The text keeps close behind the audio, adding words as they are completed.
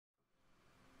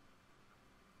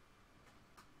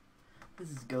This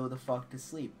is Go the Fuck to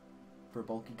Sleep for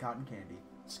Bulky Cotton Candy.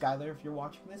 Skylar, if you're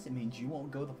watching this, it means you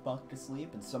won't go the fuck to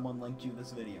sleep and someone linked you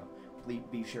this video. Please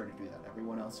be sure to do that.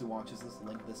 Everyone else who watches this,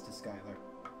 link this to Skylar.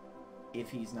 If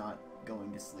he's not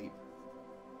going to sleep.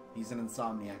 He's an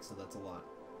insomniac, so that's a lot.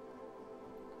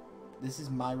 This is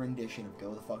my rendition of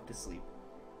Go the Fuck to Sleep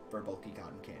for Bulky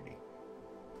Cotton Candy.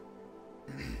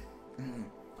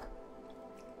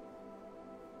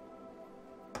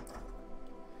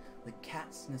 The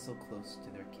cats nestle close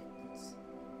to their kittens.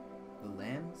 The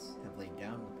lambs have laid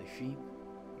down with the sheep.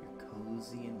 You're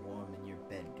cozy and warm in your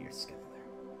bed, dear Skylar.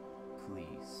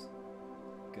 Please,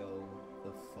 go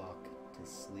the fuck to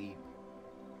sleep.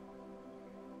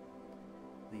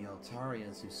 The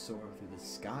Altarias who soar through the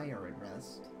sky are at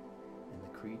rest, and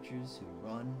the creatures who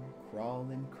run, crawl,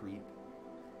 and creep.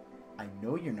 I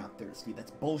know you're not thirsty. That's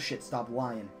bullshit. Stop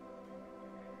lying.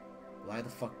 Lie the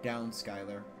fuck down,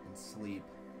 Skylar, and sleep.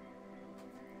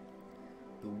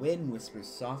 The wind whispers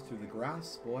soft through the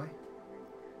grass, boy.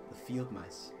 The field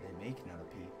mice, they make not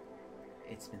a peep.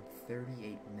 It's been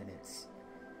 38 minutes.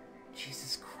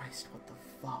 Jesus Christ, what the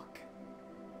fuck?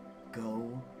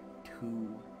 Go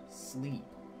to sleep.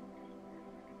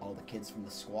 All the kids from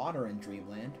the squad are in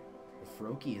dreamland. The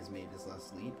Froakie has made his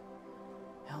last leap.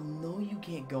 Hell no, you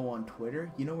can't go on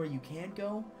Twitter. You know where you can't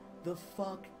go? The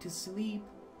fuck to sleep.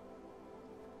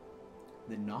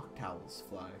 The noctowls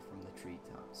fly from the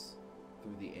treetops.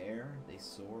 Through the air, they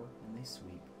soar and they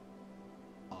sweep.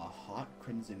 A hot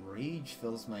crimson rage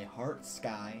fills my heart,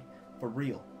 Sky. For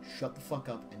real, shut the fuck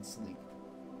up and sleep.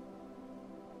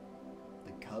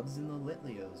 The cubs and the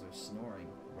Litlios are snoring,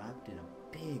 wrapped in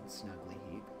a big snuggly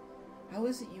heap. How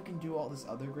is it you can do all this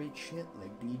other great shit,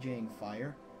 like DJing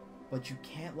fire, but you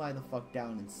can't lie the fuck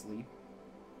down and sleep?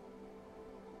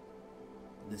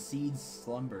 The seeds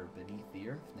slumber beneath the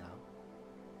earth now,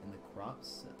 and the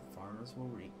crops that the farmers will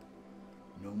reap.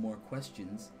 No more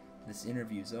questions. This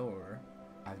interview's over.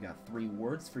 I've got 3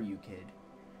 words for you, kid.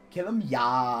 Kill him,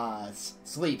 yas!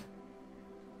 Sleep!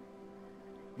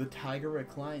 The tiger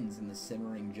reclines in the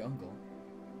simmering jungle.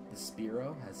 The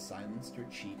Spearow has silenced her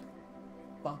cheep.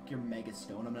 Fuck your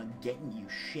megastone, I'm not getting you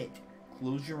shit.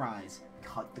 Close your eyes.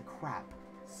 Cut the crap.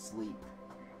 Sleep.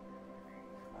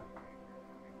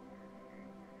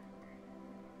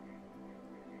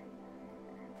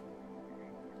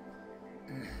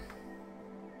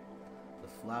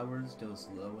 The flowers doze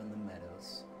low in the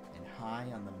meadows, and high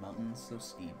on the mountains so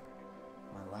steep.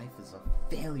 My life is a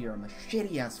failure, I'm a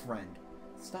shitty-ass friend.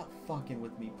 Stop fucking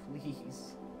with me,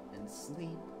 please, and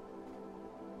sleep.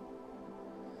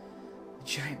 The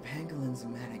giant pangolins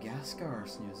in Madagascar are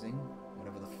snoozing,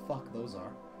 whatever the fuck those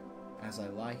are, as I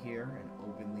lie here and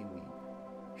openly weep.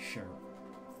 Sure,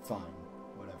 fine,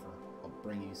 whatever, I'll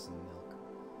bring you some milk.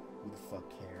 Who the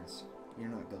fuck cares? You're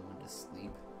not going to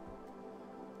sleep.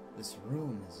 This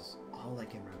room is all I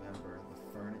can remember. The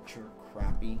furniture,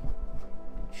 crappy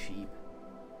and cheap.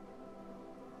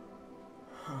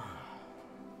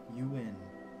 You win.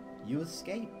 You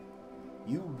escape.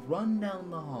 You run down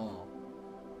the hall.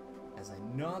 As I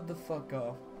nod the fuck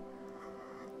off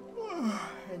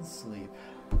and sleep.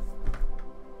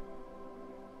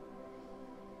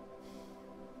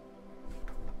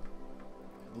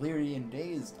 Bleary and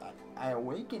dazed, I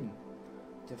awaken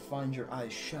to find your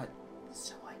eyes shut.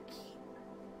 So I keep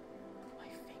my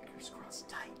fingers crossed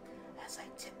tight as I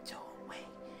tiptoe away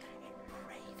and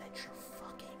pray that you're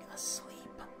fucking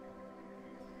asleep.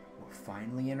 We're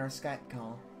finally in our Skype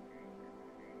call.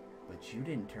 But you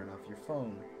didn't turn off your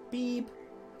phone. Beep!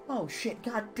 Oh shit,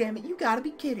 god damn it, you gotta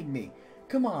be kidding me.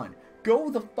 Come on, go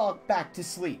the fuck back to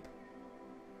sleep.